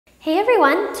Hey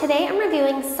everyone, today I'm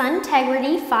reviewing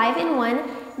Suntegrity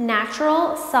 5-in-1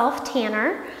 Natural Self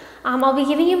Tanner. I'll be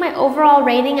giving you my overall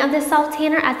rating of this self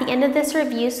tanner at the end of this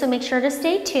review, so make sure to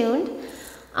stay tuned.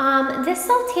 This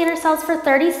self tanner sells for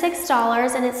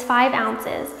 $36 and it's 5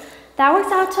 ounces. That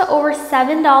works out to over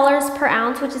 $7 per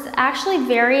ounce, which is actually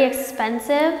very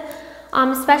expensive,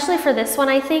 especially for this one,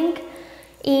 I think.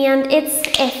 And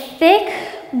it's a thick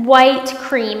white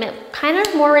cream. It kind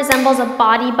of more resembles a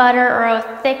body butter or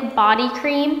a thick body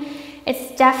cream.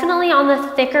 It's definitely on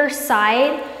the thicker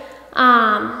side.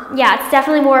 Yeah, it's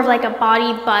definitely more of like a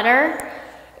body butter.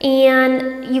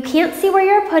 And you can't see where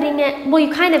you're putting it. Well,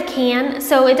 you kind of can.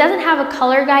 So it doesn't have a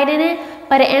color guide in it,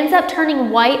 but it ends up turning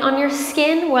white on your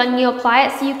skin when you apply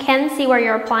it, so you can see where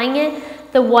you're applying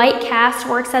it. The white cast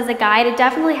works as a guide. It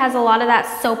definitely has a lot of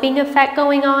that soaping effect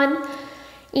going on.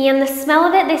 And the smell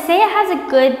of it, they say it has a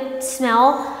good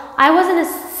smell. I wasn't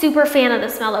a super fan of the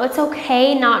smell though. It's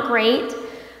okay, not great.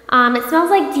 It smells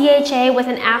like DHA with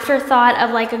an afterthought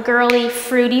of like a girly,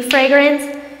 fruity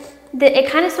fragrance.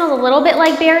 It kind of smells a little bit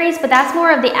like berries, but that's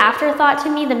more of the afterthought to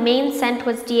me. The main scent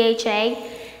was DHA.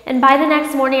 And by the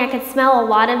next morning, I could smell a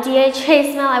lot of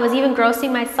DHA smell. I was even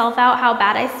grossing myself out how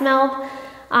bad I smelled.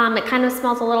 It kind of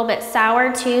smells a little bit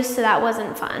sour too, so that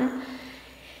wasn't fun.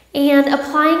 And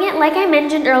applying it, like I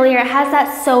mentioned earlier, it has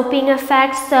that soaping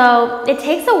effect, so it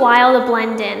takes a while to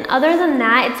blend in. Other than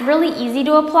that, it's really easy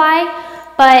to apply,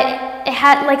 but it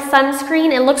had like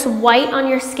sunscreen, it looks white on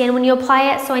your skin when you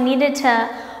apply it, so I needed to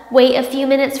wait a few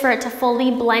minutes for it to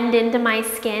fully blend into my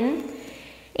skin.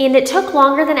 And it took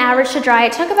longer than average to dry.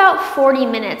 It took about 40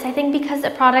 minutes, I think, because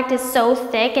the product is so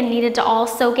thick and needed to all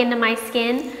soak into my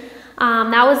skin.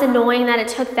 That was annoying that it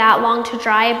took that long to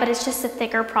dry, but it's just a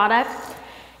thicker product.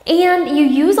 And you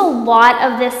use a lot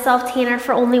of this self tanner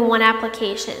for only one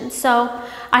application. So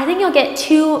I think you'll get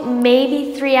 2,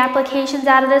 maybe 3 applications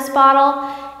out of this bottle.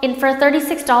 And for a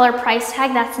 $36 price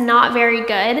tag, that's not very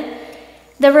good.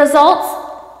 The results,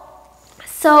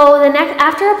 so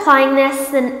after applying this,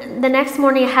 the next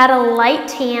morning I had a light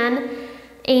tan,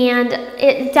 and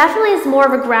it definitely is more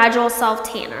of a gradual self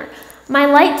tanner. My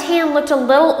light tan looked a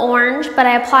little orange, but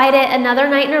I applied it another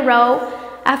night in a row.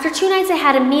 After 2 nights, I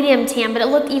had a medium tan, but it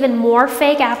looked even more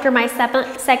fake after my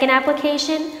second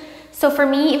application. So for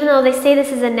me, even though they say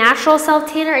this is a natural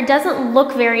self tanner, it doesn't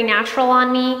look very natural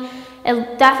on me.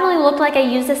 It definitely looked like I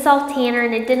used a self tanner,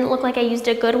 and it didn't look like I used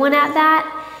a good one at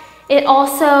that. It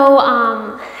also,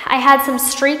 I had some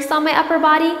streaks on my upper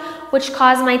body, which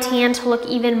caused my tan to look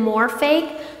even more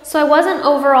fake. So I wasn't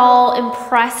overall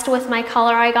impressed with my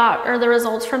color I got or the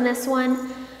results from this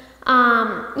one.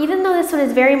 Even though this one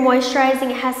is very moisturizing,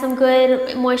 it has some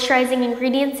good moisturizing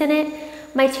ingredients in it,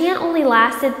 my tan only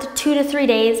lasted 2 to 3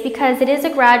 days because it is a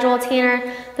gradual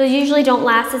tanner. Those usually don't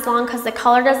last as long because the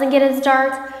color doesn't get as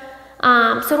dark.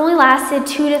 So it only lasted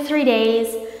 2 to 3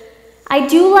 days. I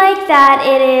do like that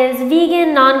it is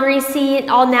vegan, non-greasy,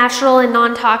 all natural and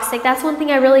non-toxic. That's one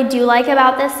thing I really do like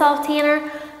about this self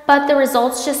tanner, but the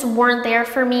results just weren't there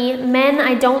for me. Men,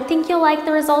 I don't think you'll like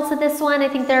the results of this one. I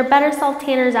think there are better self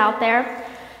tanners out there.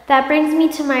 That brings me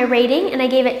to my rating, and I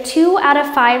gave it 2 out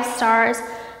of 5 stars.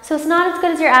 So it's not as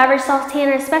good as your average self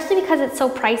tanner, especially because it's so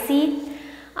pricey.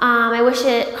 I wish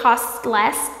it cost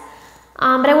less.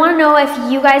 But I want to know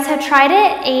if you guys have tried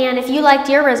it, and if you liked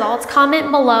your results,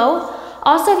 comment below.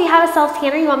 Also, if you have a self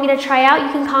tanner you want me to try out, you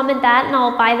can comment that and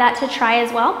I'll buy that to try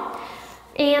as well.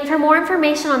 And for more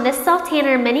information on this self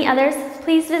tanner and many others,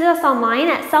 please visit us online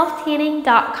at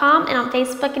SelfTanning.com and on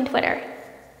Facebook and Twitter.